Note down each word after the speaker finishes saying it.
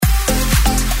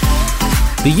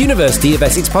the University of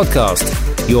Essex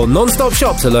podcast, your non-stop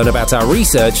shop to learn about our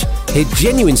research, hear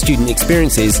genuine student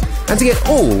experiences, and to get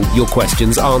all your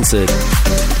questions answered.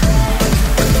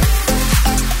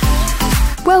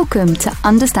 Welcome to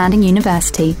Understanding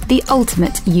University, the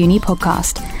ultimate uni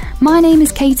podcast. My name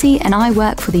is Katie and I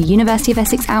work for the University of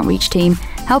Essex Outreach team,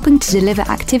 helping to deliver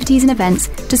activities and events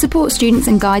to support students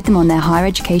and guide them on their higher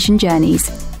education journeys.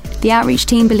 The Outreach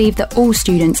team believe that all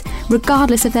students,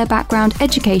 regardless of their background,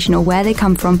 education or where they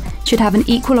come from, should have an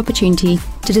equal opportunity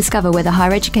to discover whether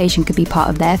higher education could be part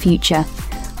of their future.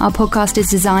 Our podcast is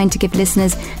designed to give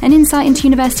listeners an insight into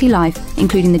university life,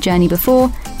 including the journey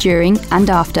before, during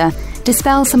and after,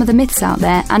 dispel some of the myths out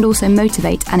there and also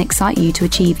motivate and excite you to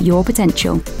achieve your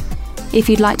potential. If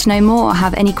you'd like to know more or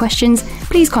have any questions,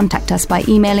 please contact us by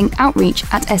emailing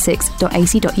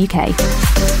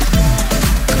outreach@essex.ac.uk.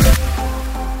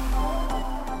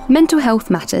 Mental health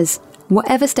matters.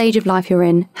 Whatever stage of life you're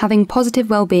in, having positive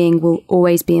well-being will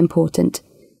always be important.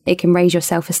 It can raise your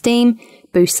self-esteem,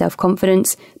 boost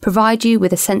self-confidence, provide you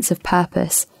with a sense of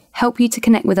purpose, help you to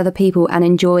connect with other people and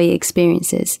enjoy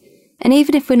experiences. And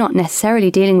even if we're not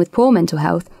necessarily dealing with poor mental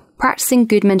health, practicing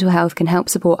good mental health can help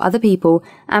support other people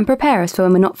and prepare us for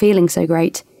when we're not feeling so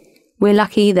great. We're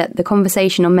lucky that the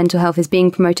conversation on mental health is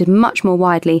being promoted much more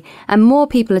widely and more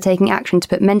people are taking action to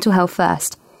put mental health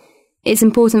first. It's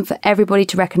important for everybody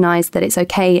to recognise that it's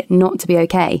okay not to be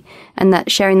okay, and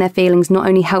that sharing their feelings not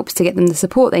only helps to get them the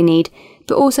support they need,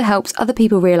 but also helps other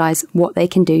people realise what they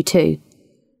can do too.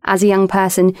 As a young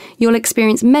person, you'll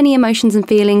experience many emotions and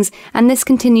feelings, and this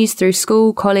continues through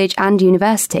school, college and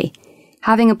university.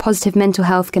 Having a positive mental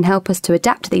health can help us to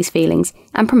adapt to these feelings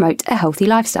and promote a healthy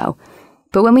lifestyle.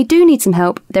 But when we do need some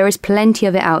help, there is plenty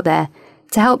of it out there.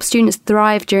 To help students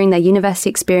thrive during their university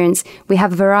experience, we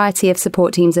have a variety of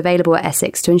support teams available at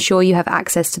Essex to ensure you have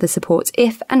access to the support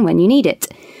if and when you need it.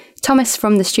 Thomas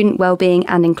from the Student Wellbeing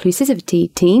and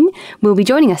Inclusivity team will be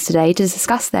joining us today to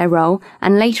discuss their role,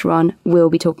 and later on we'll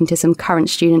be talking to some current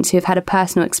students who have had a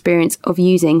personal experience of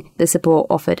using the support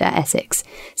offered at Essex.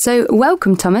 So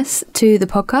welcome, Thomas, to the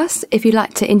podcast. If you'd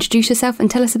like to introduce yourself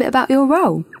and tell us a bit about your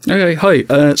role. Okay, hi.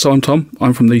 So I'm Tom.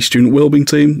 I'm from the Student Wellbeing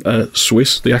team,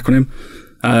 SWIS, the acronym.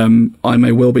 I'm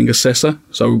a wellbeing assessor.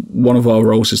 So one of our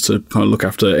roles is to kind of look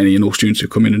after any and all students who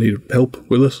come in and need help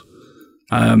with us.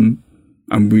 And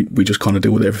we just kind of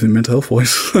deal with everything mental health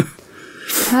wise.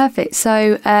 Perfect.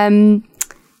 So,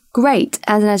 great.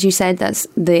 As you said, that's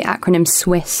the acronym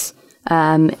SWIS,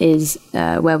 is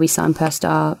where we signpost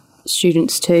our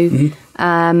students to.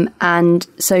 Mm-hmm. And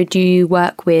so do you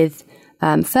work with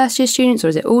first year students or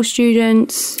is it all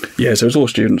students? Yeah, so it's all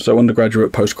students. So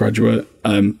undergraduate, postgraduate,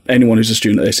 anyone who's a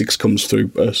student at Essex comes through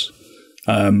us.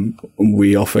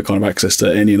 We offer kind of access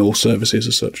to any and all services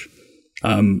as such.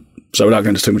 So without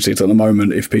going into too much detail at the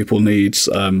moment, if people need just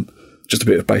a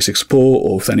bit of basic support,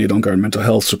 or if they need ongoing mental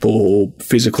health support or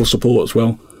physical support as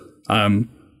well.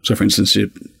 So for instance,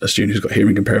 a student who's got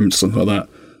hearing impairment, something like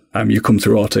that, you come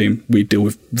through our team, we deal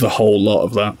with the whole lot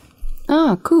of that.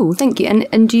 Ah, cool. Thank you.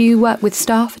 And do you work with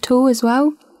staff at all as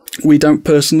well? We don't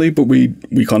personally, but we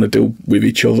kind of deal with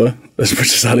each other as much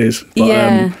as that is. But,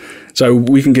 yeah. So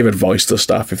we can give advice to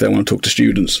staff if they want to talk to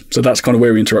students. So that's kind of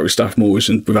where we interact with staff more, is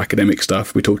with academic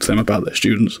staff. We talk to them about their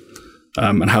students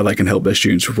and how they can help their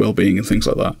students with wellbeing and things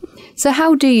like that. So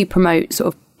how do you promote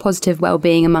sort of positive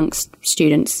wellbeing amongst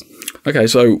students? Okay,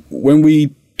 so when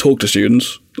we talk to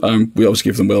students, we obviously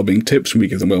give them wellbeing tips and we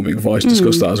give them wellbeing advice,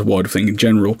 discuss that as a wider thing in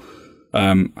general.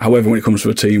 However, when it comes to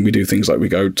a team, we do things like we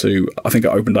go to, I think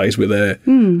at open days we're there,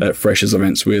 at freshers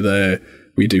events we're there,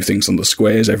 we do things on the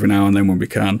squares every now and then when we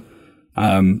can.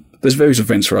 There's various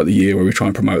events throughout the year where we try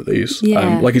and promote these.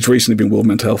 Yeah. Like it's recently been World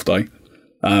Mental Health Day.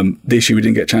 This year we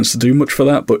didn't get a chance to do much for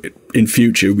that, but in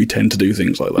future we tend to do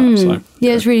things like that. So,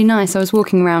 yeah, it's really nice. I was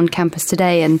walking around campus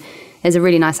today and there's a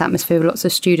really nice atmosphere with lots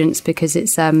of students because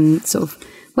it's sort of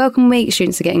welcome week.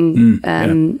 Students are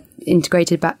getting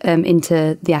integrated back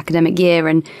into the academic year,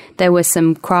 and there were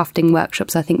some crafting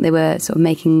workshops. I think they were sort of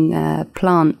making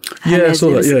plant hangers. Yeah, I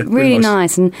saw that. Yeah, really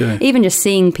nice. And even just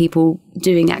seeing people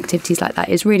doing activities like that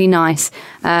is really nice.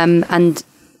 And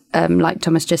like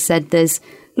Thomas just said, there's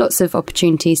lots of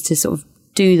opportunities to sort of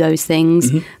do those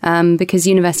things because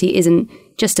university isn't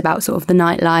just about sort of the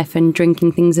nightlife and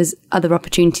drinking things. There's other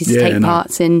opportunities to take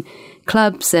parts in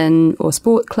clubs or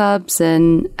sport clubs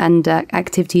and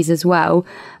activities as well.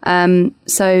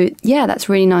 So yeah, that's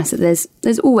really nice that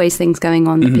there's always things going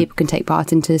on that people can take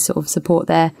part in to sort of support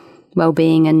their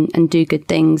well-being and do good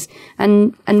things.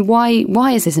 And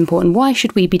why is this important? Why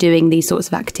should we be doing these sorts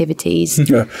of activities?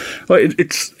 Yeah, well,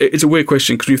 it's a weird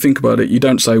question, because you think about it, you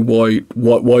don't say why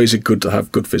is it good to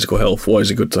have good physical health? Why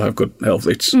is it good to have good health?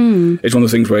 It's one of the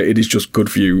things where it is just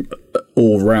good for you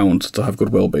all round to have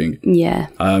good well-being. Yeah.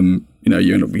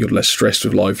 You're less stressed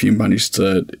with life. You manage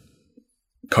to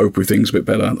cope with things a bit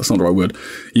better. That's not the right word.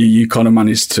 You kind of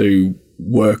manage to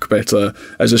work better.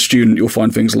 As a student, you'll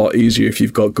find things a lot easier if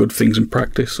you've got good things in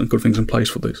practice and good things in place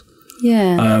for this.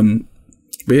 Yeah.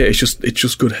 But yeah, it's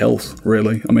just good health,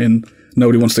 really. I mean,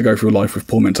 nobody wants to go through life with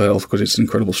poor mental health, because it's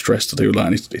incredible stress to do that,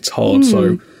 and it's hard.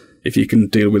 So if you can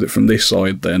deal with it from this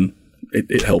side, then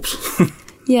it helps.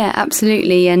 Yeah,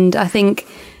 absolutely. And I think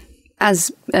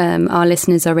as our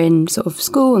listeners are in sort of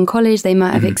school and college, they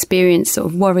might have experienced sort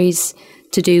of worries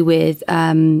to do with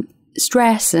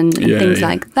stress and things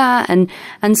like that.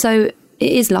 And so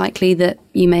it is likely that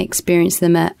you may experience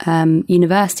them at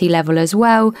university level as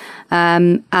well.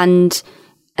 And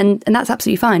that's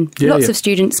absolutely fine. Lots of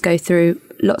students go through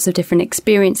lots of different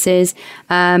experiences.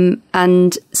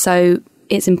 And so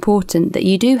it's important that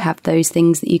you do have those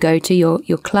things that you go to,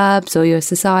 your clubs or your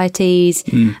societies,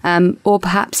 or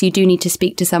perhaps you do need to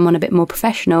speak to someone a bit more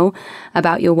professional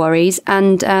about your worries.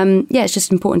 And it's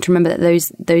just important to remember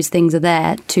that those things are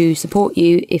there to support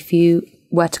you if you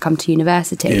were to come to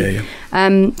university.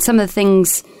 Some of the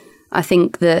things I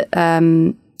think that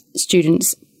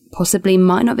students possibly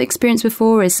might not have experienced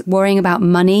before is worrying about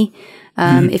money.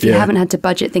 If you haven't had to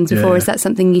budget things before, is that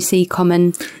something you see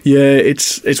common? Yeah,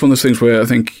 it's one of those things where I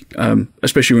think,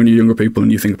 especially when you're younger people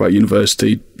and you think about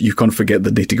university, you kind of forget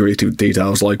the nitty-gritty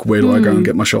details, like where do I go and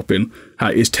get my shopping?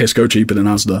 Is Tesco cheaper than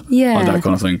Asda? Like that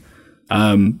kind of thing.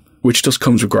 Which just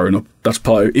comes with growing up. That's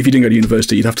part of, if you didn't go to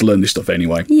university, you'd have to learn this stuff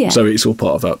anyway. So it's all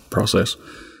part of that process.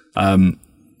 And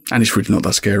it's really not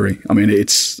that scary. I mean,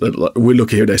 we're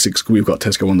lucky here at Essex, we've got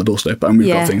Tesco on the doorstep, and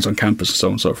we've got things on campus and so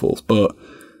on and so forth. But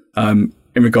in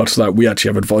regards to that, we actually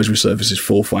have advisory services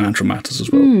for financial matters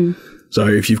as well. So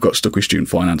if you've got stuck with student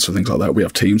finance or things like that, we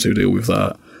have teams who deal with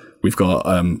that. We've got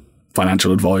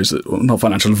financial advisors, well, not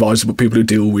financial advisors, but people who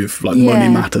deal with like money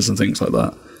matters and things like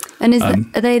that. And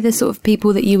are they the sort of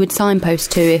people that you would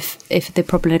signpost to if the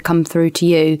problem had come through to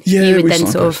you? You would then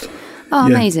sort of... Oh,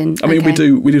 amazing! I mean, we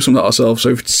do some of that ourselves.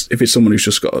 So if it's someone who's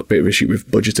just got a bit of issue with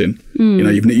budgeting,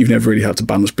 you've never really had to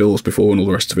balance bills before and all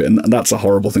the rest of it, and that's a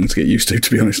horrible thing to get used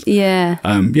to be honest.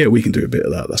 We can do a bit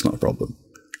of that. That's not a problem.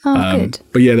 Good.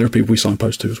 But yeah, there are people we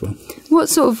signpost to as well. What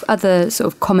sort of other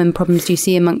sort of common problems do you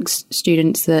see amongst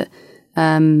students that,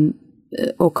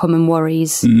 or common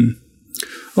worries?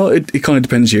 Well, it kind of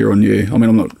depends year on year. I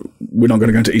mean, we're not going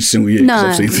to go into each single year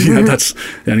because obviously that's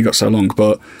only got so long,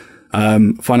 but.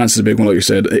 Finance is a big one, like you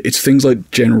said. It's things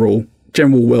like general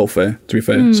welfare, to be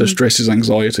fair. So stresses,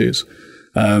 anxieties,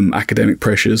 academic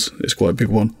pressures is quite a big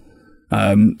one.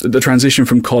 The transition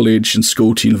from college and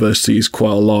school to university is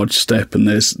quite a large step, and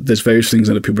there's various things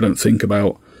that people don't think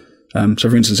about. So,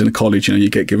 for instance, in a college, you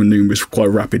get given numerous quite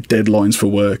rapid deadlines for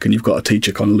work, and you've got a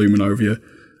teacher kind of looming over you.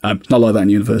 Not like that in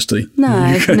university. No.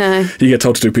 You get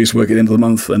told to do a piece of work at the end of the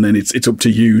month, and then it's up to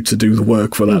you to do the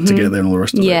work for that to get there and all the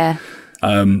rest of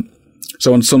it.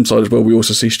 So on some side as well, we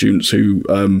also see students who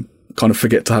kind of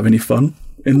forget to have any fun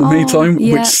in the meantime,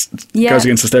 which goes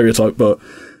against the stereotype. But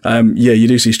you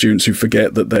do see students who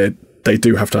forget that they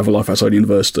do have to have a life outside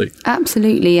university.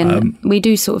 Absolutely. And we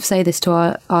do sort of say this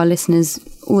to our listeners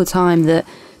all the time, that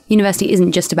university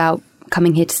isn't just about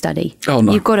coming here to study. Oh,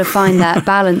 no. You've got to find that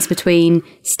balance between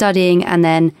studying and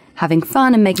then having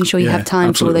fun and making sure you have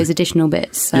time for all those additional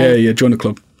bits. So. Join a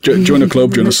club. Join a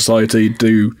club, join a society,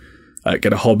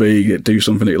 get a hobby, do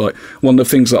something that you like. One of the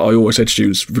things that I always say to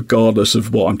students, regardless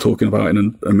of what I'm talking about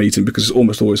in a meeting, because it's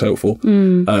almost always helpful,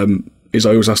 is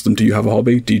I always ask them, do you have a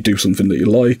hobby? Do you do something that you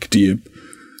like? Do you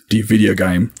video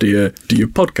game? Do you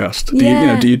podcast?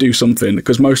 Do you do something?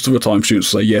 Because most of the time students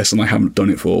say yes, and they haven't done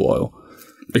it for a while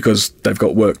because they've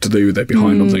got work to do, they're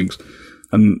behind on things.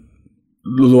 And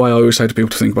the way I always say to people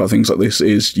to think about things like this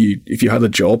is, if you had a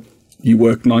job, you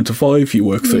work 9 to 5, you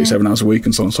work 37 hours a week,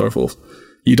 and so on and so forth.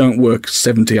 You don't work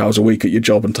 70 hours a week at your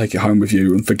job and take it home with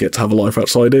you and forget to have a life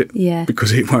outside it.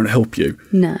 Because it won't help you.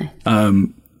 No.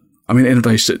 I mean, in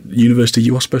at university,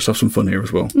 you are supposed to have some fun here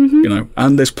as well.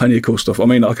 And there's plenty of cool stuff. I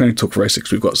mean, I can only talk for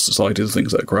Essex. We've got societies and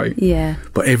things that are great.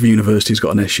 But every university's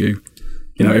got an SU.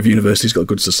 Every university's got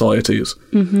good societies.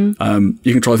 You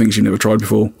can try things you've never tried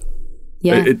before.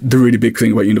 The really big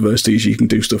thing about university is you can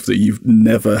do stuff that you've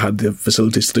never had the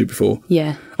facilities to do before.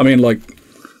 I mean, like,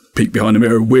 peek behind the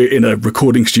mirror. We're in a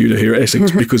recording studio here at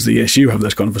Essex because the SU have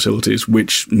those kind of facilities,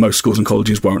 which most schools and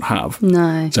colleges won't have.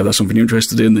 No. So if that's something you're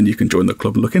interested in, then you can join the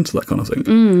club and look into that kind of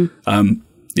thing.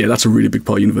 Yeah, that's a really big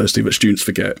part of university that students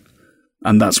forget.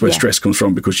 And that's where stress comes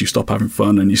from, because you stop having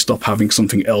fun and you stop having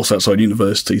something else outside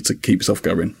university to keep yourself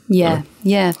going. Yeah.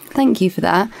 Thank you for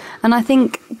that. And I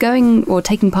think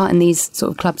taking part in these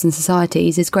sort of clubs and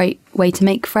societies is a great way to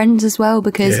make friends as well,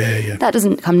 because that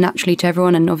doesn't come naturally to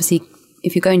everyone. And obviously,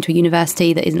 if you're going to a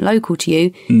university that isn't local to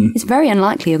you, it's very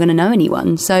unlikely you're going to know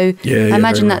anyone. So I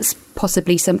imagine that's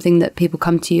possibly something that people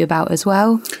come to you about as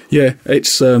well. Yeah,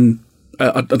 it's...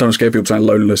 I don't want to scare people saying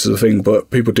loneliness is a thing, but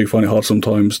people do find it hard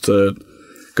sometimes to...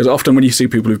 Because often when you see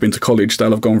people who've been to college, they'll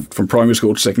have gone from primary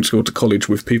school to secondary school to college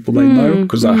with people they know,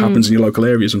 because that happens in your local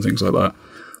areas and things like that.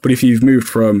 But if you've moved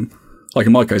from... Like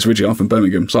in my case, originally I'm from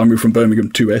Birmingham, so I moved from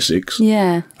Birmingham to Essex.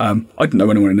 Yeah. I didn't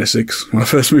know anyone in Essex when I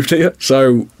first moved here.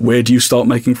 So where do you start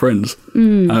making friends?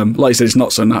 Like I said, it's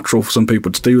not so natural for some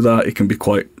people to do that. It can be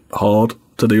quite hard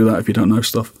to do that if you don't know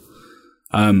stuff.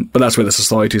 But that's where the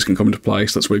societies can come into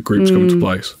place. That's where groups come into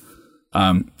place.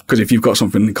 Because if you've got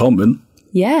something in common,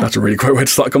 that's a really great way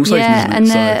to start a conversation. Yeah,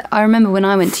 isn't it? and I remember when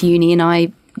I went to uni and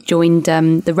I joined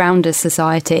the Rounders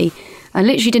Society, I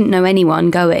literally didn't know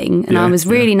anyone going, and I was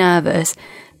really nervous.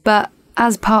 But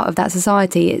as part of that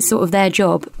society, it's sort of their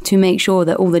job to make sure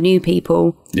that all the new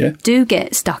people do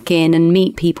get stuck in and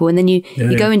meet people, and then you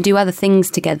go and do other things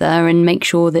together and make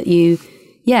sure that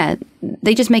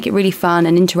they just make it really fun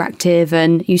and interactive,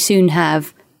 and you soon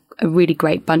have a really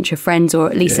great bunch of friends, or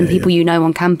at least some people you know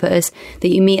on campus that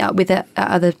you meet up with at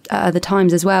other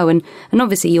times as well. And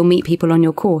obviously you'll meet people on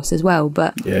your course as well.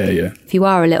 But if you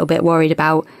are a little bit worried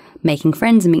about making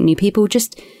friends and meeting new people,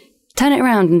 just turn it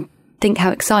around and think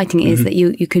how exciting it is that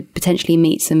you could potentially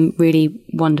meet some really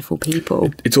wonderful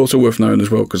people. It's also worth knowing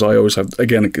as well, because I always have,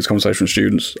 again, it's conversation with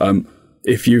students.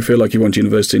 If you feel like you went to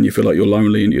university and you feel like you're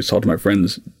lonely and it's hard to make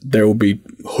friends, there will be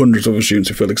hundreds of other students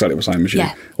who feel exactly the same as you.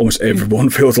 Yeah. Almost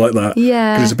everyone feels like that.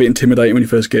 Yeah. Because it's a bit intimidating when you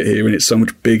first get here, and it's so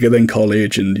much bigger than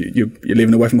college, and you're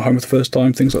living away from home for the first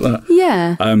time, things like that.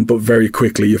 Yeah. But very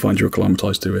quickly you find you're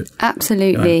acclimatised to it.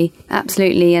 Absolutely.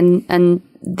 Absolutely. And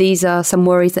these are some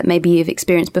worries that maybe you've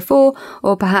experienced before,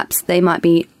 or perhaps they might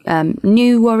be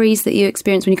new worries that you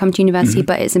experience when you come to university,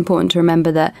 but it's important to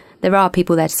remember that there are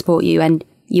people there to support you, and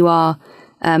you are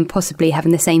possibly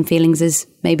having the same feelings as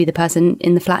maybe the person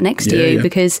in the flat next to you,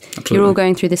 because you're all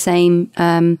going through the same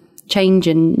change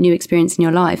and new experience in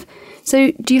your life.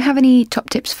 So do you have any top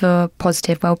tips for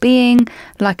positive well-being?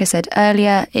 Like I said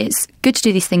earlier, it's good to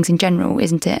do these things in general,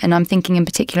 isn't it? And I'm thinking in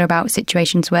particular about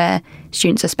situations where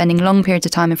students are spending long periods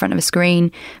of time in front of a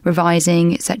screen,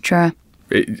 revising, etc.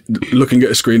 Looking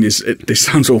at a screen this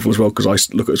sounds awful as well, because I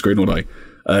look at a screen all day.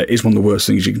 Is one of the worst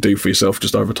things you can do for yourself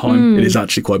just over time. It is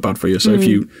actually quite bad for you. So if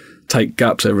you take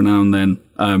gaps every now and then,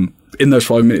 in those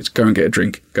 5 minutes, go and get a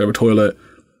drink, go to a toilet,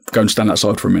 go and stand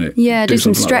outside for a minute. Yeah, do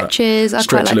some stretches. Like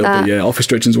Stretch a little bit, yeah. Office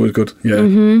stretching is always good,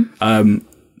 yeah.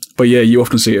 But yeah, you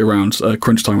often see it around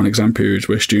crunch time and exam periods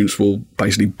where students will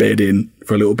basically bed in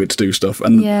for a little bit to do stuff.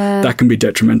 And that can be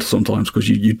detrimental sometimes, because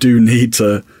you do need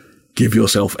to give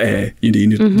yourself air. You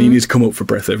need to come up for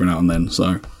breath every now and then,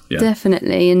 so... Yeah.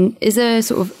 Definitely. And is there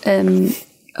sort of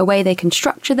a way they can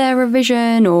structure their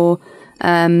revision, or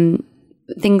tips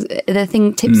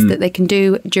that they can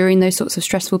do during those sorts of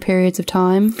stressful periods of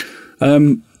time?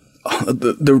 The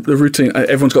routine,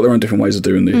 everyone's got their own different ways of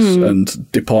doing this,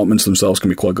 and departments themselves can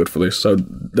be quite good for this. So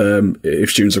if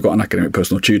students have got an academic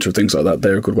personal tutor, things like that,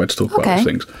 they're a good way to talk about those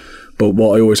things. But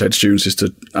what I always say to students is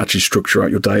to actually structure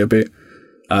out your day a bit.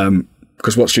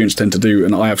 Because what students tend to do,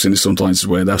 and I have seen this sometimes, is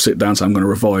where they'll sit down and say, I'm going to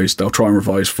revise. They'll try and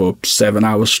revise for 7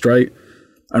 hours straight.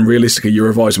 And realistically, you're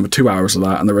revising for 2 hours of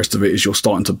that, and the rest of it is you're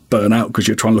starting to burn out because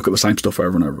you're trying to look at the same stuff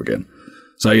over and over again.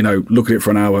 So, look at it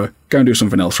for an hour, go and do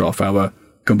something else for half hour,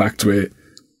 come back to it,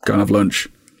 go and have lunch.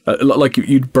 Like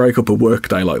you'd break up a work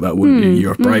day like that, wouldn't you? You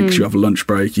have breaks, you have a lunch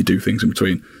break, you do things in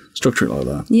between. Structure it like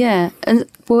that. Yeah. And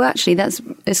well, actually,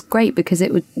 it's great, because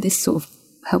this sort of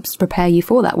helps prepare you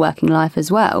for that working life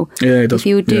as well. Yeah, it does. If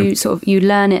you do you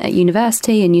learn it at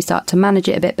university and you start to manage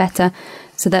it a bit better,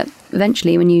 so that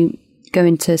eventually when you go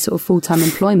into sort of full-time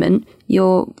employment,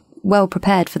 you're well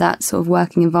prepared for that sort of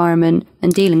working environment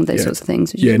and dealing with those sorts of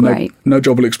things, which is great. No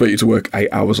job will expect you to work 8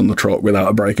 hours on the trot without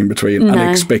a break in between and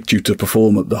expect you to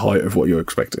perform at the height of what you're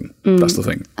expecting. That's the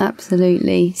thing.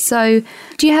 Absolutely. So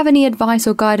do you have any advice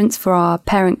or guidance for our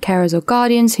parent, carers or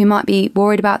guardians who might be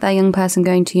worried about their young person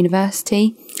going to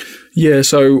university? Yeah,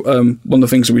 so one of the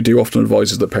things that we do often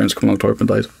advise is that parents come along to open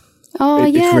days.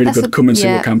 It's really good. Come and see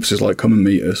what campus is like. Come and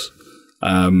meet us.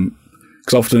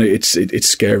 Because often it's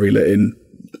scary letting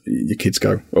your kids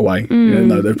go away. You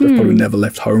know, they've probably never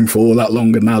left home for all that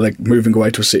long, and now they're moving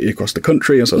away to a city across the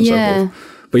country and so on and so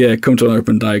forth. But yeah, come to an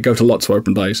open day, go to lots of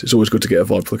open days. It's always good to get a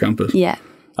vibe for the campus. Yeah.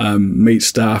 Meet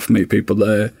staff, meet people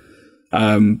there.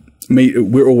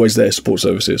 We're always there, support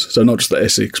services. So not just at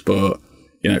Essex, but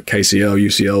you know, KCL,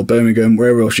 UCL, Birmingham,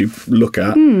 wherever else you look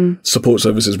at, support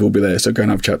services will be there. So go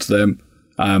and have a chat to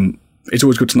them. It's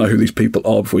always good to know who these people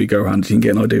are before you go around. You can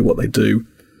get an idea what they do.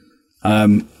 I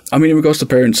mean, in regards to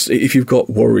parents, if you've got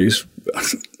worries,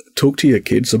 talk to your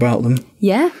kids about them.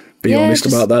 Yeah. Be honest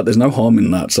about that. There's no harm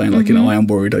in that, saying like, you know, I am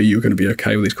worried. Are you going to be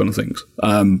okay with these kind of things?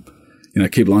 You know,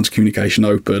 keep lines of communication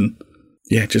open.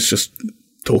 Yeah, just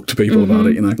talk to people about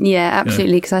it, you know. Yeah,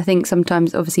 absolutely. Because I think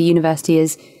sometimes, obviously, university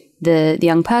is the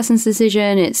young person's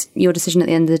decision. It's your decision at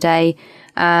the end of the day.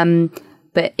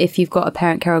 But if you've got a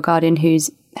parent, care or guardian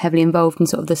who's heavily involved in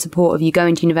sort of the support of you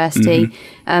going to university,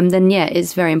 then yeah,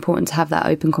 it's very important to have that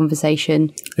open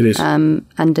conversation. It is.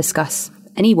 And discuss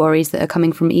any worries that are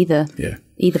coming from either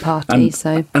party.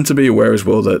 And to be aware as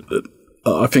well that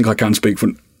I think I can speak for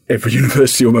every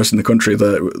university almost in the country,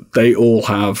 that they all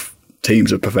have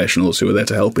teams of professionals who are there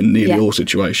to help in nearly all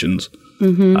situations.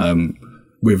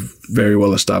 We're very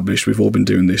well established. We've all been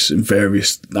doing this in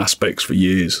various aspects for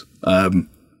years. In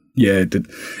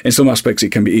some aspects,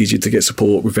 it can be easier to get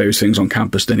support with various things on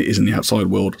campus than it is in the outside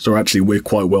world. So actually, we're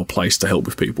quite well placed to help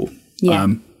with people.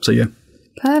 Yeah.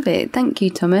 Perfect. Thank you,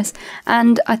 Thomas.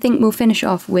 And I think we'll finish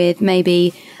off with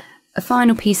maybe a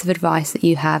final piece of advice that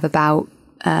you have about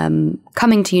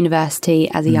coming to university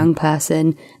as a young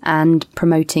person and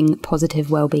promoting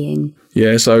positive well-being.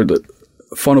 Yeah, so the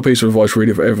final piece of advice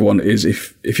really for everyone is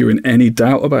if you're in any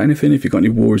doubt about anything, if you've got any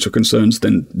worries or concerns,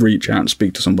 then reach out and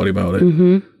speak to somebody about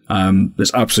it.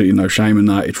 There's absolutely no shame in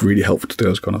that. It's really helpful to do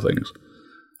those kind of things.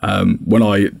 When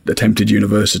I attempted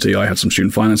university, I had some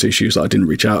student finance issues that I didn't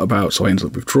reach out about, so I ended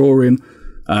up withdrawing.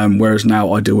 Whereas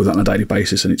now I deal with that on a daily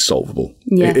basis and it's solvable.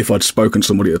 Yeah. If I'd spoken to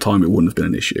somebody at the time, it wouldn't have been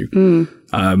an issue.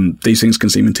 These things can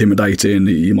seem intimidating.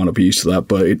 You might not be used to that,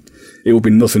 but it will be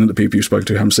nothing that the people you've spoken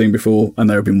to haven't seen before, and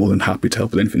they'll be more than happy to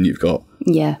help with anything you've got.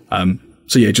 Yeah.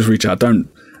 So yeah, just reach out.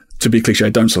 To be cliche,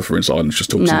 don't suffer in silence.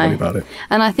 Just talk to somebody about it.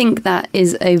 And I think that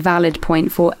is a valid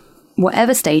point for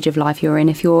whatever stage of life you're in.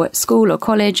 If you're at school or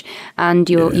college and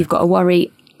you've got a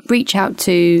worry, reach out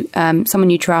to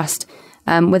someone you trust,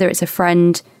 whether it's a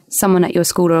friend, someone at your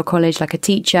school or college, like a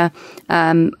teacher,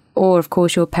 or of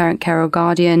course your parent, care or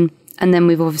guardian. And then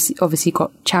we've obviously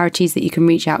got charities that you can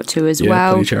reach out to as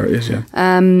well. Yeah, charities, yeah.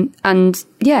 And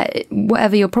yeah,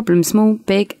 whatever your problem, small,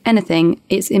 big, anything,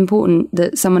 it's important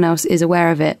that someone else is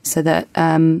aware of it so that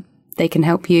they can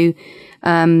help you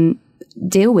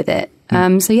deal with it.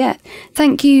 So yeah,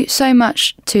 thank you so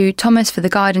much to Thomas for the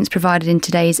guidance provided in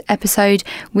today's episode.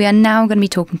 We are now going to be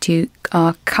talking to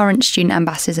our current student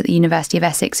ambassadors at the University of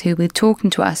Essex, who will be talking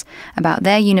to us about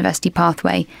their university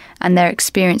pathway and their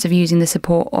experience of using the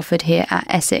support offered here at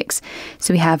Essex.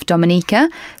 So we have Dominica,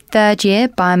 third year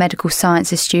biomedical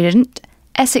sciences student,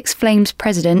 Essex Flames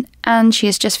president, and she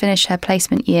has just finished her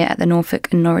placement year at the Norfolk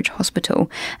and Norwich Hospital.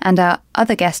 And our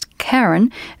other guest,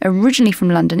 Karen, originally from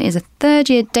London, is a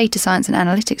third-year data science and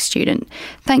analytics student.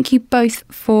 Thank you both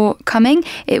for coming.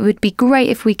 It would be great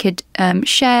if we could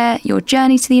share your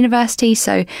journey to the university.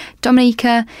 So,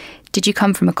 Dominica, did you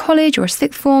come from a college or a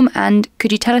sixth form? And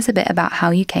could you tell us a bit about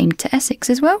how you came to Essex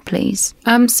as well, please?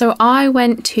 So I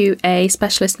went to a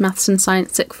specialist maths and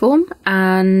science sixth form,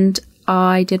 and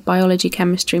I did biology,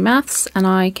 chemistry, maths, and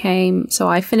I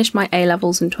finished my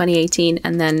A-levels in 2018,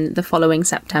 and then the following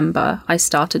September I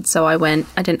started. So I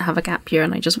didn't have a gap year,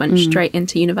 and I just went straight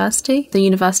into university. The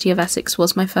University of Essex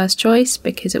was my first choice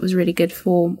because it was really good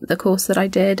for the course that I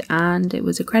did, and it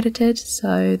was accredited.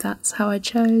 So that's how I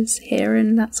chose here,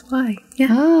 and that's why. Yeah.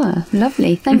 Ah,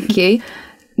 lovely. Thank you.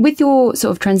 With your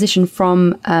sort of transition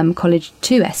from college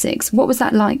to Essex, what was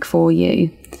that like for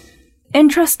you?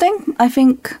 Interesting. I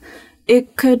think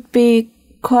it could be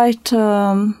quite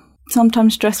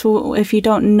sometimes stressful if you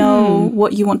don't know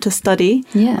what you want to study.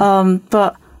 Yeah.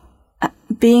 But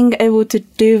being able to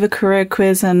do the career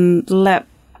quiz and let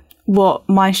what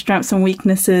my strengths and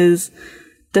weaknesses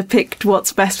depict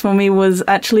what's best for me was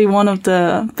actually one of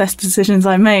the best decisions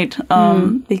I made,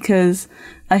 because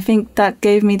I think that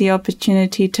gave me the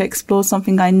opportunity to explore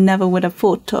something I never would have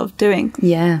thought of doing.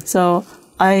 Yeah. So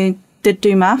I did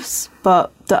do maths,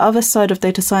 but the other side of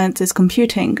data science is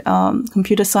computing,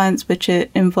 computer science, which it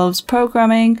involves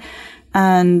programming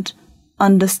and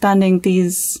understanding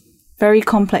these very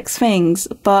complex things.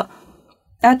 But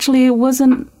actually, it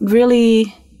wasn't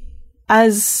really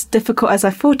as difficult as I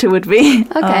thought it would be.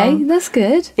 Okay, that's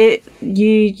good. You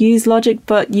use logic,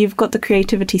 but you've got the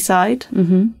creativity side.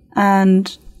 Mm-hmm.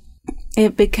 And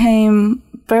it became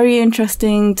very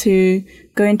interesting to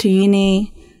go into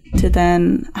uni, to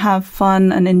then have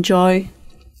fun and enjoy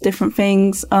different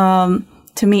things,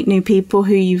 to meet new people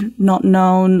who you've not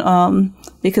known,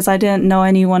 because I didn't know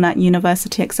anyone at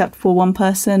university except for one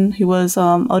person who was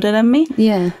older than me.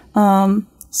 Yeah.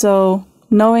 So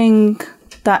knowing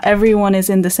that everyone is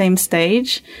in the same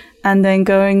stage and then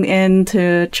going in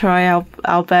to try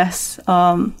our best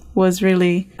was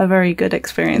really a very good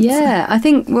experience. Yeah, I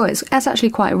think, that's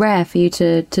actually quite rare for you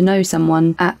to know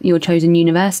someone at your chosen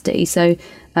university. So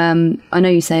I know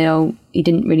you say, you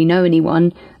didn't really know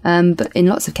anyone, but in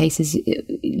lots of cases,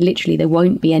 literally there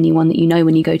won't be anyone that you know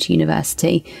when you go to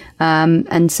university.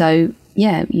 And so,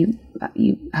 yeah, you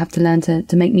have to learn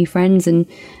to make new friends. And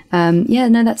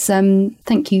that's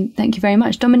thank you very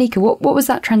much. Dominica, what was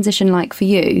that transition like for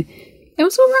you? It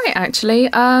was all right, actually.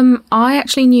 I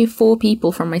actually knew 4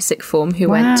 people from my sixth form who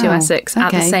went to Essex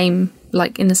at the same,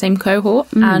 in the same cohort.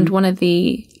 And one of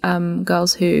the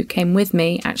girls who came with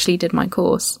me actually did my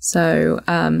course. So,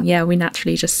 we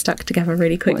naturally just stuck together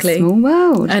really quickly. What a small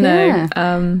world. I know.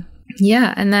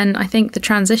 And then I think the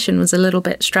transition was a little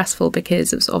bit stressful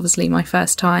because it was obviously my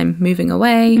first time moving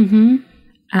away. Mm-hmm.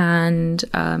 And,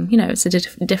 it's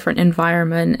a different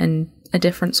environment and a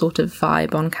different sort of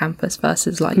vibe on campus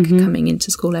versus coming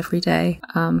into school every day.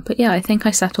 I think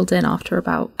I settled in after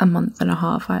about a month and a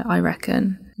half, I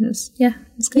reckon. It's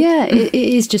good. Yeah, it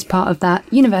is just part of that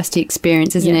university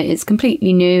experience, isn't it? It's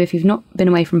completely new. If you've not been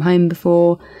away from home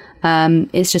before,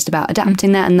 it's just about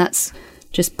adapting that, and that's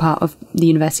just part of the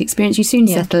university experience. You soon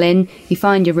settle in, you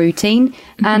find your routine,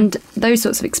 and those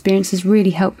sorts of experiences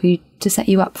really help you to set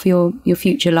you up for your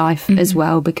future life as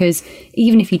well, because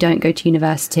even if you don't go to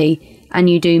university and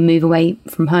you do move away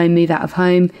from home, move out of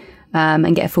home,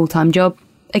 and get a full-time job,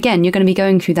 again, you're going to be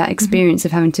going through that experience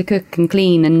of having to cook and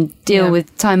clean and deal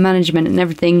with time management and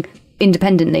everything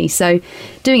independently. So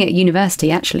doing it at university,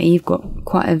 actually, you've got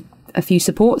quite a few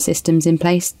support systems in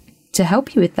place to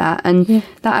help you with that. And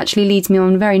that actually leads me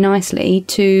on very nicely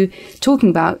to talking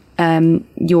about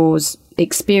yours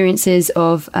experiences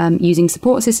of using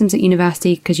support systems at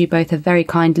university, because you both have very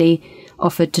kindly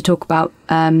offered to talk about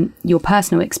your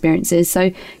personal experiences.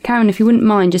 So Karen, if you wouldn't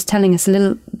mind just telling us a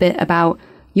little bit about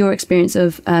your experience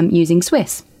of using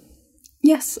Swiss.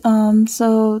 Yes,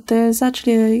 so there's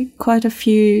actually quite a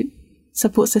few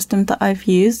support systems that I've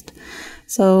used.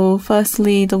 So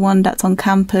firstly, the one that's on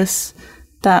campus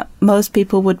that most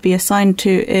people would be assigned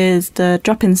to is the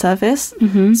drop-in service.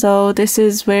 Mm-hmm. So this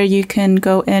is where you can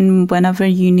go in whenever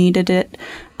you needed it.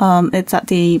 It's at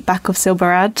the back of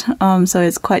Silberad, so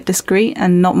it's quite discreet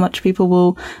and not much people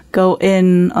will go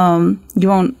in. You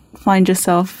won't find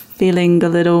yourself feeling a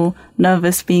little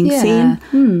nervous being seen.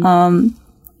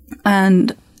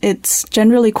 And it's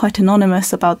generally quite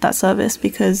anonymous about that service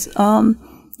because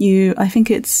I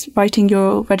think it's writing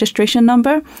your registration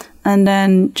number, and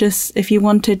then just if you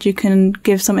wanted, you can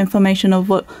give some information of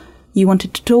what you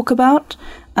wanted to talk about,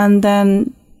 and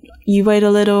then you wait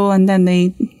a little, and then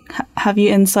they have you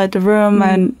inside the room,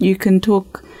 and you can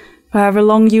talk for however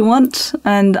long you want.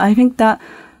 And I think that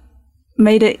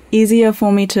made it easier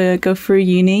for me to go through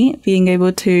uni, being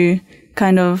able to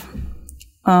kind of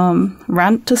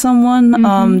rant to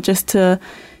someone, just to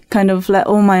kind of let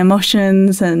all my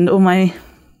emotions and all my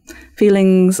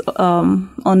feelings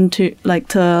onto,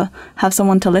 to have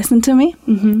someone to listen to me.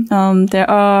 There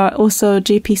are also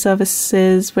GP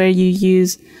services where you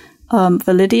use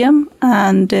Validium,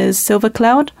 and there's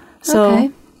SilverCloud.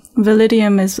 So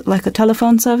Validium is like a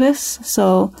telephone service,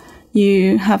 so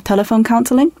you have telephone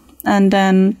counseling. And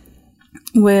then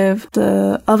with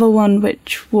the other one,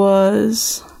 which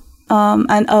was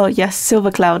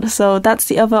SilverCloud. So that's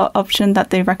the other option that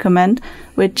they recommend,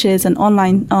 which is an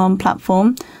online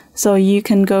platform. So you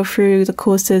can go through the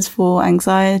courses for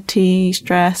anxiety,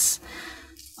 stress,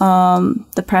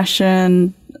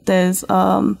 depression. There's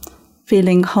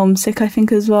feeling homesick, I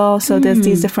think, as well. So there's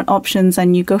these different options,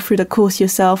 and you go through the course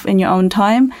yourself in your own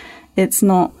time. It's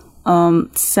not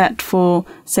set for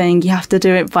saying you have to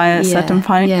do it by a certain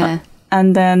point.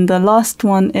 And then the last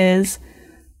one is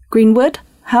Greenwood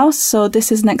House. So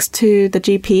this is next to the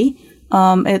GP.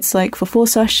 It's like for 4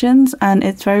 sessions, and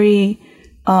it's very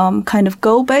kind of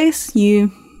goal-based.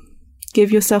 You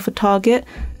give yourself a target.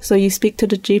 So you speak to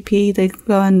the GP, they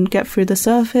go and get through the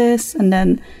service, and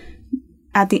then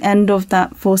at the end of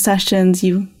that 4 sessions,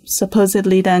 you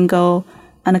supposedly then go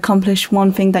and accomplish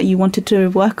one thing that you wanted to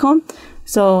work on.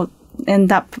 So in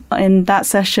that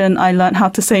session, I learned how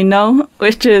to say no,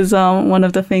 which is one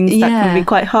of the things that can be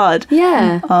quite hard.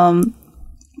 Yeah.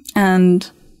 And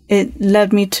it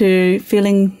led me to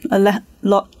feeling a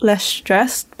lot less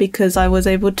stressed because I was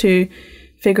able to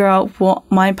figure out what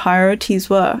my priorities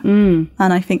were. And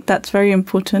I think that's very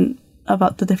important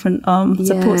about the different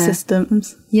support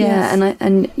systems. Yeah, yes.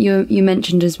 And you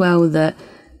mentioned as well that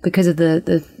because of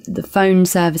the phone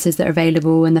services that are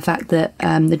available and the fact that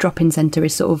the drop-in centre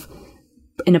is sort of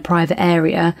in a private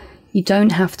area, you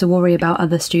don't have to worry about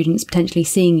other students potentially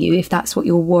seeing you if that's what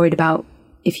you're worried about.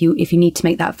 If you need to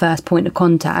make that first point of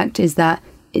contact, is that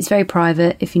it's very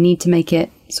private. If you need to make it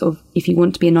sort of, if you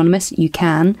want to be anonymous, you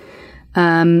can.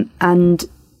 And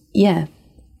yeah,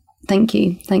 thank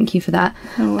you for that.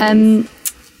 No worries.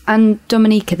 And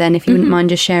Dominica, then, if you wouldn't mind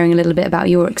just sharing a little bit about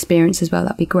your experience as well,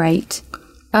 that'd be great.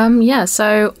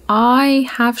 So I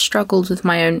have struggled with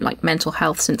my own mental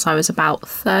health since I was about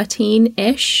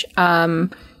 13-ish,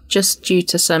 just due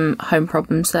to some home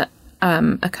problems that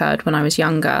occurred when I was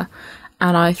younger.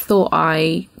 And I thought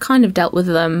I kind of dealt with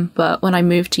them, but when I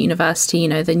moved to university,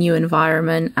 the new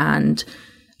environment and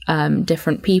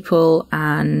different people,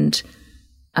 and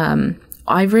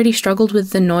I really struggled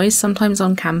with the noise sometimes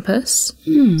on campus.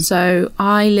 So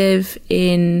I live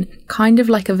in kind of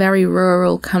like a very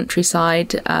rural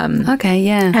countryside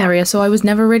area. So I was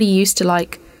never really used to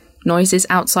noises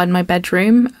outside my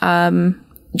bedroom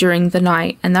during the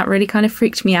night, and that really kind of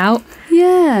freaked me out.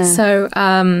 Yeah. So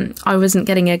I wasn't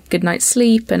getting a good night's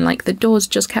sleep, and the doors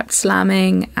just kept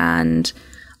slamming, and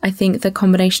I think the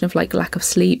combination of lack of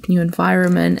sleep, new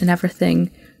environment and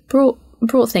everything brought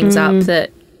things up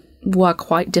that were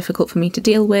quite difficult for me to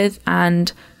deal with.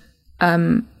 And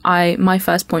my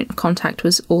first point of contact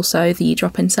was also the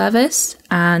drop-in service,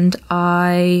 and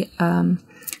I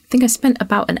think I spent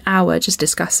about an hour just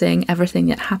discussing everything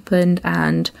that happened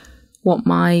and what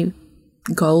my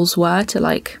goals were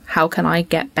to how can I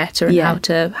get better and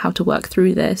how to work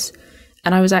through this.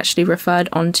 And I was actually referred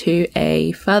onto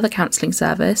a further counselling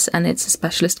service, and it's a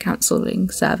specialist counselling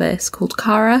service called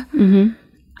Cara.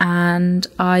 And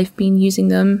I've been using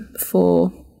them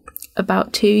for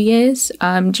about 2 years.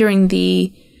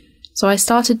 So I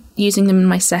started using them in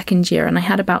my second year, and I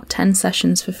had about 10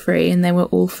 sessions for free, and they were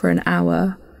all for an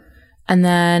hour. And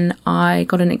then I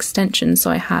got an extension,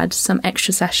 so I had some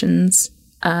extra sessions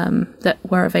that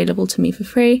were available to me for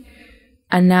free.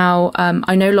 And now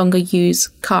I no longer use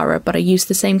Cara, but I use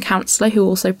the same counsellor who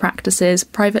also practices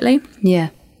privately. Yeah.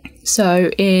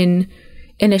 So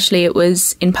initially it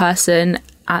was in person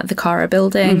at the Cara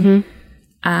building.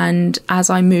 And as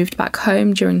I moved back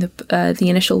home during the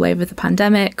initial wave of the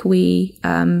pandemic, we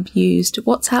used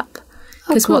WhatsApp.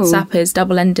 Because cool. WhatsApp is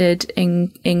double-ended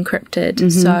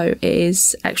encrypted, so it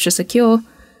is extra secure.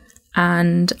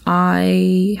 And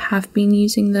I have been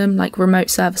using them remote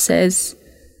services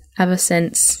ever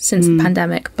since the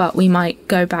pandemic, but we might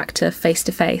go back to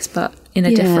face-to-face, but in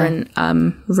a different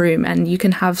room. And you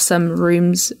can have some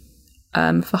rooms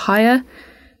for hire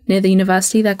near the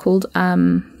university. They're called,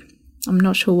 I'm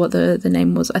not sure what the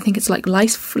name was. I think it's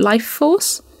Life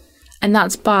Force. And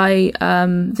that's by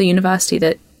the university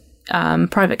that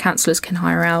private counsellors can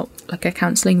hire out a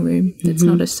counselling room that's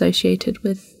not associated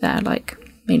with their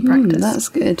main practice. That's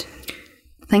good.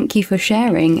 Thank you for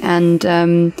sharing. And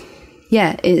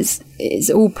it's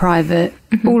all private.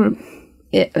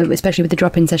 Especially with the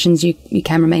drop-in sessions, you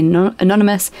can remain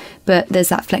anonymous, but there's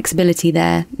that flexibility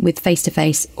there with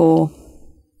face-to-face, or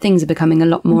things are becoming a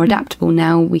lot more adaptable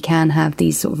now. We can have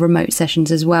these sort of remote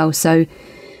sessions as well. So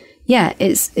yeah,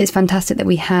 it's fantastic that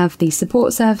we have these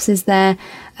support services there.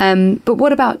 But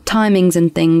what about timings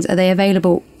and things? Are they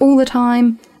available all the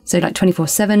time? So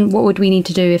 24/7? What would we need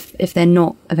to do if they're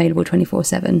not available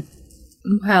 24/7?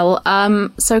 Well,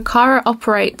 so Cara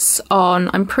operates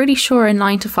on, I'm pretty sure, a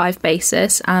 9 to 5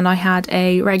 basis, and I had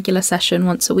a regular session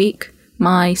once a week.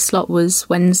 My slot was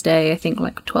Wednesday, I think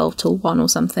 12 till 1 or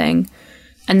something,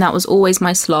 and that was always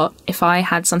my slot. If I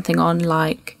had something on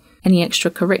any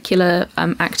extracurricular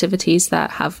activities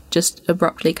that have just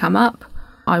abruptly come up,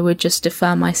 I would just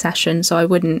defer my session, so I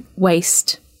wouldn't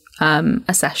waste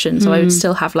a session. So I would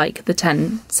still have the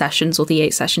 10 sessions or the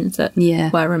 8 sessions that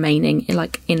were remaining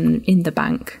in the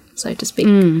bank, so to speak.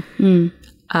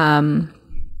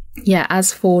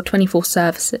 As for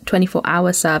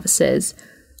 24-hour services,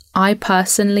 I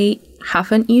personally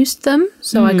haven't used them,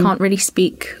 so I can't really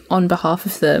speak on behalf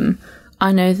of them.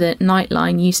 I know that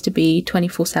Nightline used to be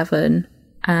 24/7,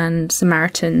 and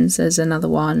Samaritans is another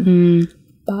one,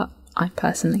 but I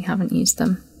personally haven't used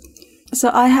them. So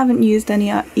I haven't used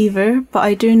any either, but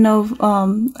I do know,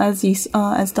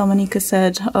 as Dominica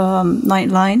said,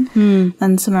 Nightline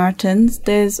and Samaritans.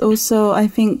 There's also, I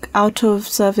think, out of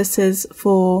services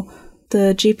for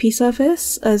the GP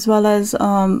service, as well as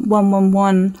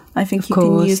 111. I think you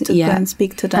can use to go and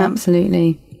speak to them.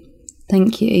 Absolutely.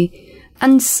 Thank you.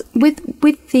 And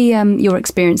with the your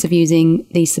experience of using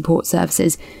these support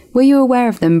services, were you aware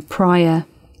of them prior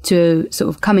to sort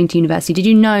of coming to university? Did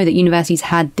you know that universities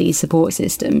had these support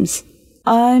systems?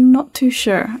 I'm not too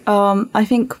sure. I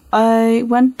think I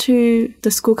went to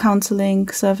the school counselling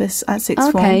service at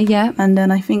sixth form. Yeah. And then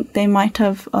I think they might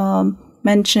have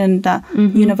mentioned that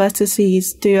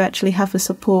universities do actually have a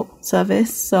support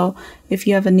service. So if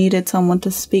you ever needed someone to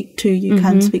speak to, you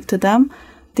can speak to them.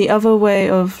 The other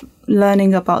way of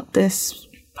learning about this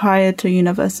prior to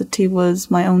university was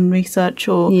my own research,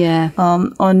 or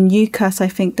on UCAS, I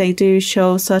think they do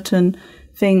show certain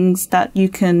things that you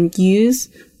can use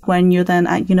when you're then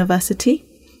at university.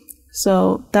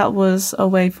 So that was a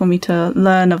way for me to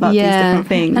learn about these different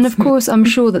things. And of course, I'm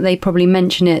sure that they probably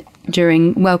mention it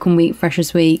during Welcome Week,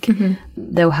 Freshers Week.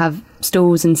 They'll have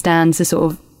stalls and stands to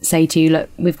sort of say to you, look,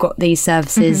 we've got these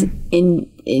services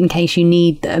in case you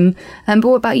need them. But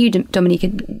what about you,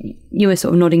 Dominica? You were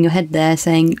sort of nodding your head there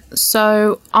saying...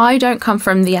 So I don't come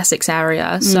from the Essex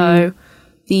area. So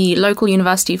the local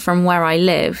university from where I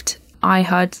lived, I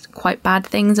heard quite bad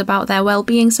things about their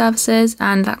wellbeing services,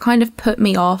 and that kind of put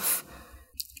me off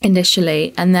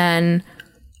initially. And then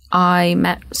I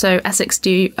met... So Essex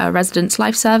do a residence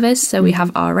life service. So we have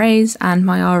RAs, and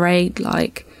my RA,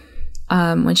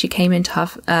 when she came into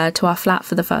to our flat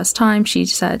for the first time, she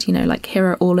said, here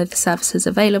are all of the services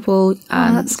available.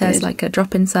 There's good. Like a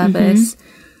drop-in service.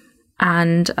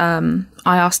 And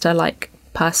I asked her,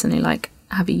 personally,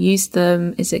 have you used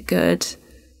them? Is it good?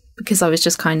 Because I was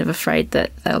just kind of afraid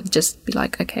that they'll just be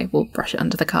like, okay, we'll brush it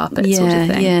under the carpet sort of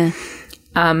thing. Yeah.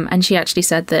 And she actually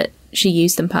said that she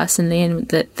used them personally and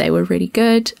that they were really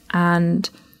good. And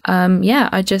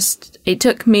it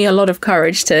took me a lot of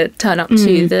courage to turn up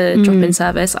to the drop-in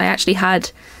service. I actually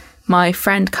had my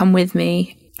friend come with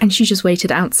me, and she just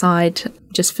waited outside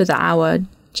just for the hour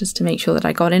just to make sure that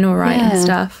I got in all right and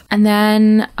stuff. And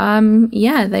then,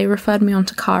 they referred me on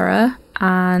to Cara,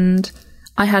 and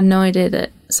I had no idea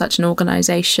that such an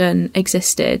organisation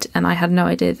existed, and I had no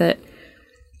idea that,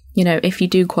 if you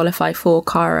do qualify for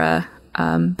Cara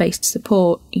based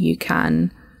support, you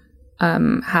can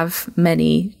have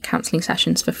many counselling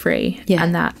sessions for free.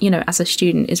 And that, as a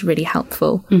student is really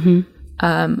helpful.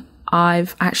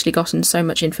 I've actually gotten so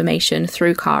much information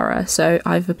through Cara. So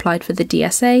I've applied for the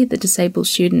DSA, the Disabled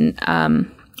Student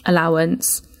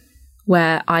Allowance,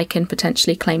 where I can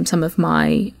potentially claim some of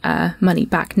my money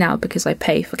back now because I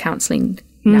pay for counselling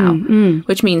now,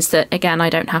 which means that, again,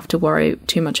 I don't have to worry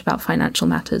too much about financial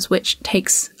matters, which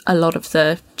takes a lot of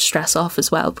the stress off as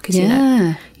well, because,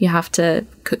 you have to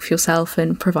cook for yourself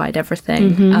and provide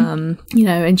everything,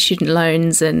 and student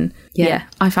loans. And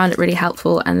I found it really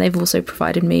helpful. And they've also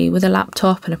provided me with a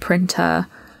laptop and a printer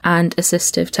and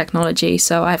assistive technology.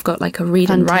 So I've got a read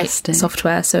and write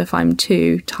software. So if I'm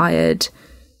too tired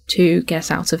to get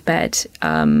out of bed,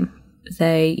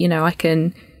 I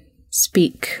can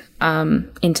speak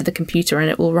into the computer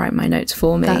and it will write my notes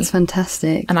for me. That's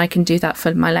fantastic. And I can do that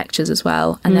for my lectures as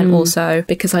well. And then also,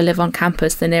 because I live on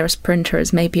campus, the nearest printer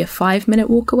is maybe a 5-minute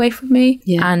walk away from me.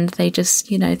 And they just,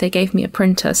 they gave me a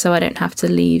printer so I don't have to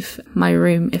leave my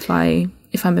room if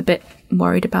I'm a bit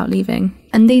worried about leaving.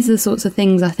 And these are the sorts of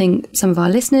things I think some of our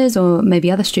listeners or maybe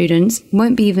other students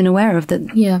won't be even aware of, that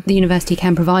the university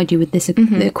can provide you with this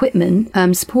the equipment,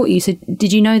 support you. So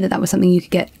did you know that was something you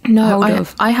could get hold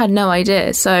of? I had no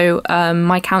idea. So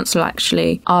my counsellor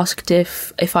actually asked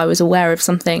if I was aware of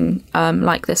something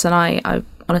like this, and I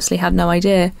honestly had no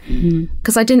idea,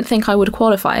 because I didn't think I would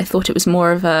qualify. I thought it was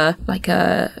more of a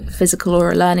physical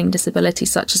or a learning disability,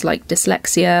 such as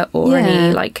dyslexia or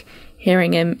any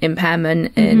hearing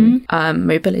impairment and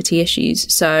mobility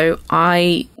issues. So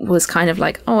I was kind of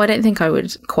I don't think I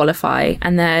would qualify.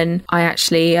 And then I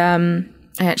actually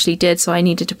did. So I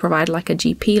needed to provide a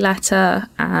GP letter,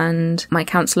 and my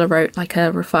counsellor wrote a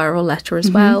referral letter as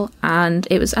well. And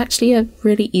it was actually a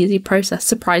really easy process,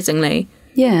 surprisingly.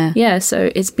 Yeah,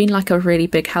 so it's been a really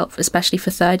big help, especially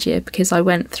for third year, because I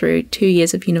went through 2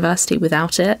 years of university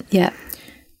without it.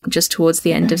 Just towards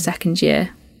the end of second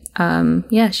year.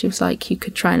 She was you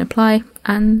could try and apply,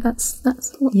 and that's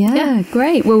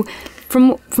great. Well,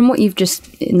 from what you've just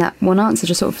in that one answer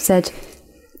just sort of said,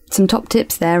 some top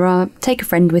tips there are: take a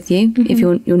friend with you if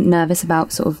you're nervous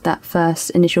about sort of that first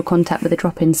initial contact with a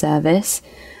drop-in service.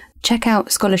 check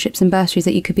out scholarships and bursaries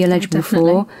that you could be eligible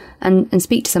definitely. for, and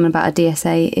speak to someone about a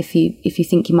DSA if you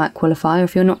think you might qualify, or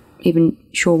if you're not even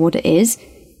sure what it is.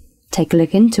 Take a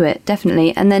look into it,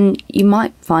 definitely. And then you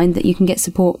might find that you can get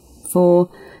support for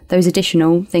those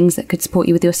additional things that could support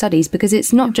you with your studies, because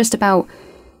it's not just about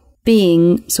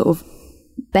being sort of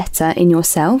better in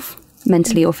yourself,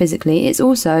 mentally or physically. It's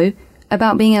also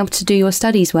about being able to do your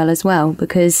studies well as well,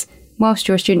 because whilst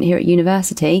you're a student here at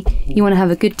university, you want to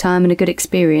have a good time and a good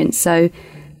experience. So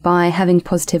by having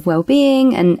positive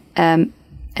well-being and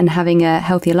having a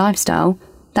healthier lifestyle,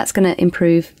 that's going to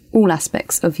improve all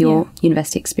aspects of your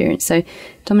university experience. So,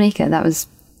 Dominika, that was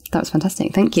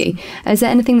fantastic. Thank you. Is there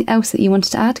anything else that you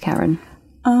wanted to add, Karen?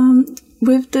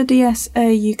 With the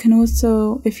DSA, you can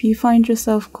also, if you find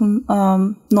yourself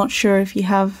not sure if you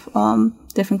have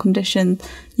different conditions,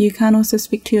 you can also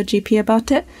speak to your GP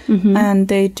about it. And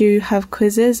they do have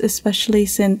quizzes, especially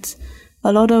since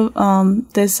a lot of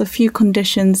there's a few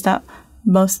conditions that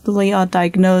mostly are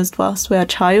diagnosed whilst we're a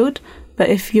child. But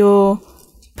if your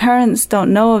parents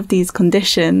don't know of these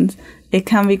conditions, it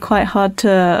can be quite hard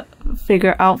to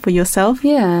figure out for yourself.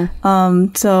 Yeah.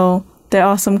 So there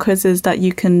are some quizzes that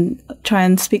you can try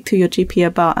and speak to your GP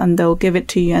about, and they'll give it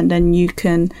to you, and then you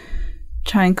can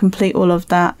try and complete all of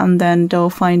that, and then they'll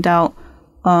find out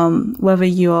whether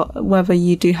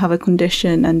you do have a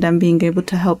condition, and then being able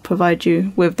to help provide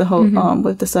you with the whole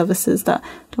with the services that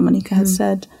Dominika has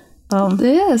said.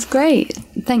 Yeah, that's great.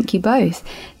 Thank you both.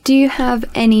 Do you have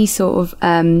any sort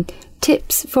of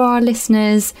tips for our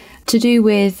listeners to do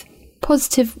with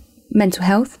positive mental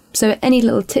health? So any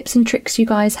little tips and tricks you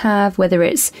guys have, whether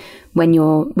it's when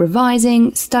you're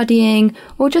revising, studying,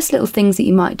 or just little things that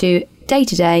you might do day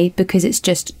to day because it's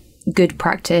just good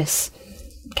practice.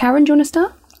 Karen, do you want to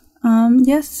start?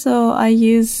 Yes, so I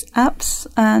use apps,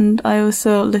 and I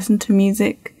also listen to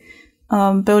music,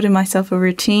 building myself a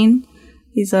routine.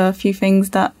 These are a few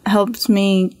things that helps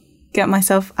me get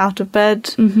myself out of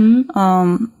bed.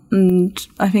 And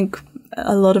I think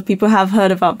a lot of people have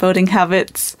heard about building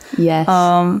habits. Yes.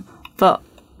 But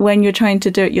when you're trying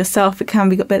to do it yourself, it can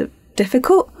be a bit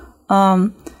difficult.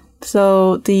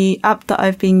 So the app that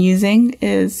I've been using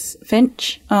is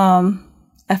Finch, Finch.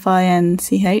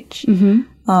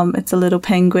 It's a little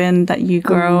penguin that you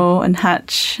grow and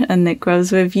hatch, and it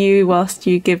grows with you whilst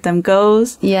you give them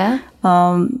goals. Yeah.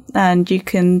 And you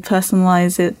can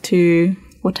personalize it to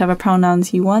whatever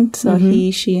pronouns you want. So he,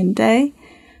 she, and they.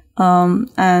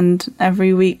 And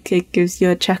every week it gives you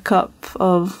a checkup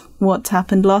of what's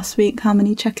happened last week, how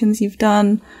many check-ins you've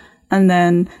done, and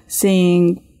then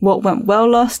seeing what went well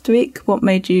last week, what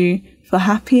made you feel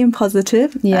happy and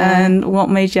positive, and what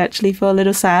made you actually feel a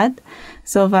little sad,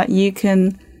 so that you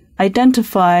can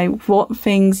identify what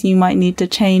things you might need to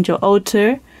change or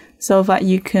alter so that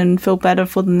you can feel better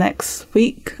for the next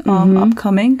week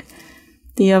upcoming.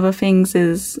 The other things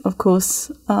is, of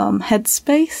course,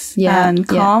 Headspace and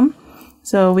Calm.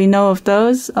 So we know of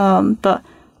those, but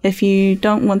if you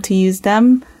don't want to use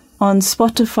them, on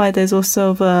Spotify there's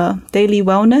also the Daily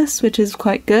Wellness, which is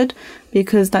quite good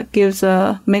because that gives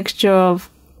a mixture of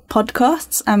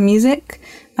podcasts and music,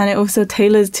 and it also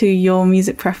tailors to your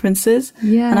music preferences.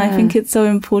 And I think it's so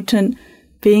important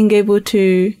being able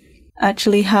to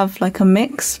actually have like a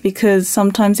mix, because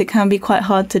sometimes it can be quite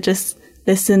hard to just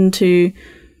listen to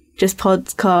just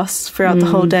podcasts throughout the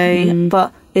whole day.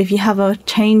 But if you have a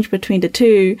change between the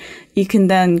two, you can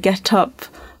then get up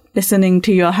listening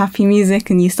to your happy music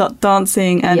and you start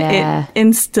dancing, and it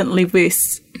instantly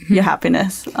boosts your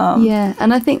happiness.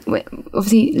 And I think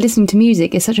obviously listening to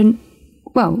music is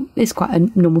it's quite a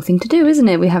normal thing to do, isn't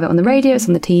it? We have it on the radio, it's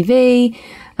on the TV,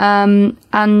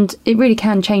 and it really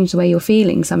can change the way you're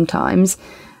feeling sometimes.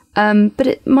 But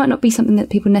it might not be something that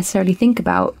people necessarily think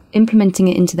about implementing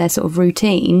it into their sort of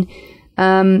routine.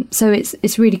 So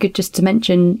it's really good just to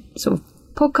mention sort of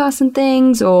podcasts and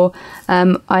things, or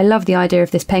I love the idea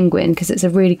of this penguin because it's a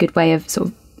really good way of sort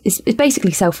of, it's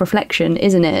basically self-reflection,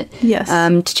 isn't it? Yes.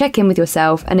 To check in with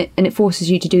yourself, and it forces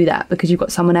you to do that because you've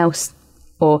got someone else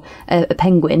or a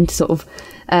penguin to sort of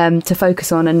to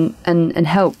focus on and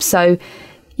help. So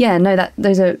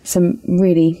those are some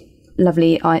really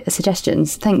lovely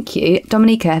suggestions. Thank you.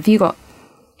 Dominika, have you got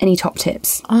any top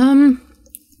tips?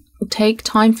 Take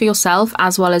time for yourself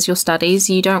as well as your studies.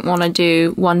 You don't want to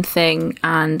do one thing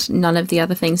and none of the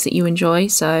other things that you enjoy.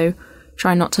 So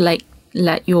try not to let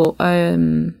your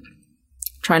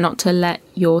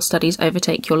studies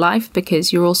overtake your life,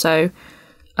 because you're also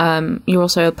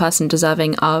a person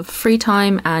deserving of free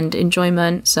time and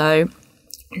enjoyment. So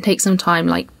take some time,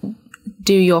 like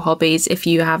do your hobbies if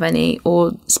you have any,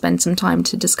 or spend some time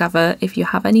to discover if you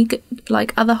have any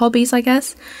like other hobbies, I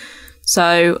guess.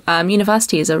 So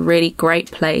university is a really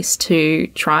great place to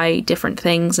try different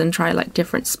things and try like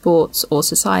different sports or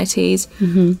societies.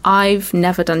 I've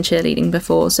never done cheerleading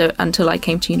before, so until I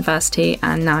came to university,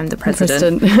 and now I'm the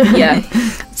president. Yeah.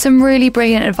 Some really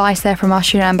brilliant advice there from our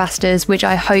student ambassadors, which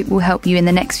I hope will help you in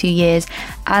the next few years.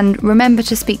 And remember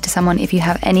to speak to someone if you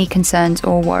have any concerns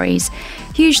or worries.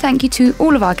 Huge thank you to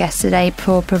all of our guests today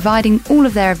for providing all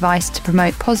of their advice to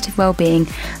promote positive well-being,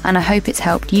 and I hope it's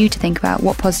helped you to think about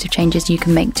what positive changes you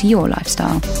can make to your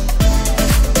lifestyle.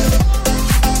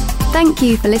 Thank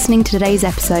you for listening to today's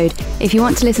episode. If you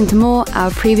want to listen to more,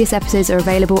 our previous episodes are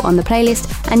available on the playlist,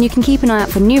 and you can keep an eye out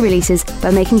for new releases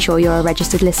by making sure you're a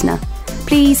registered listener.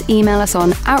 Please email us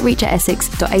on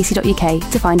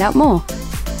outreach@essex.ac.uk to find out more.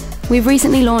 We've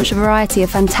recently launched a variety of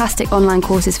fantastic online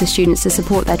courses for students to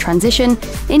support their transition,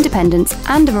 independence,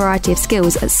 and a variety of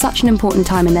skills at such an important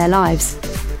time in their lives.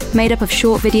 Made up of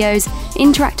short videos,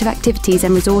 interactive activities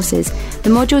and resources, the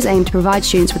modules aim to provide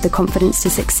students with the confidence to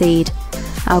succeed.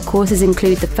 Our courses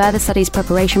include the Further Studies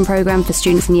Preparation Programme for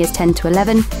students in years 10 to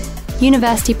 11,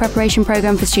 University Preparation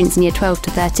Programme for students in year 12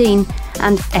 to 13,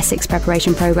 and Essex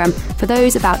Preparation Programme for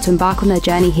those about to embark on their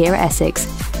journey here at Essex.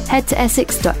 Head to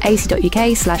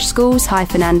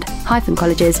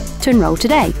essex.ac.uk/schools-and-colleges to enrol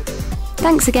today.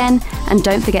 Thanks again, and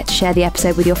don't forget to share the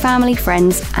episode with your family,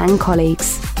 friends and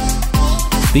colleagues.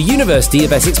 The University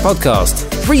of Essex podcast.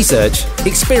 Research,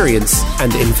 experience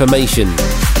and information.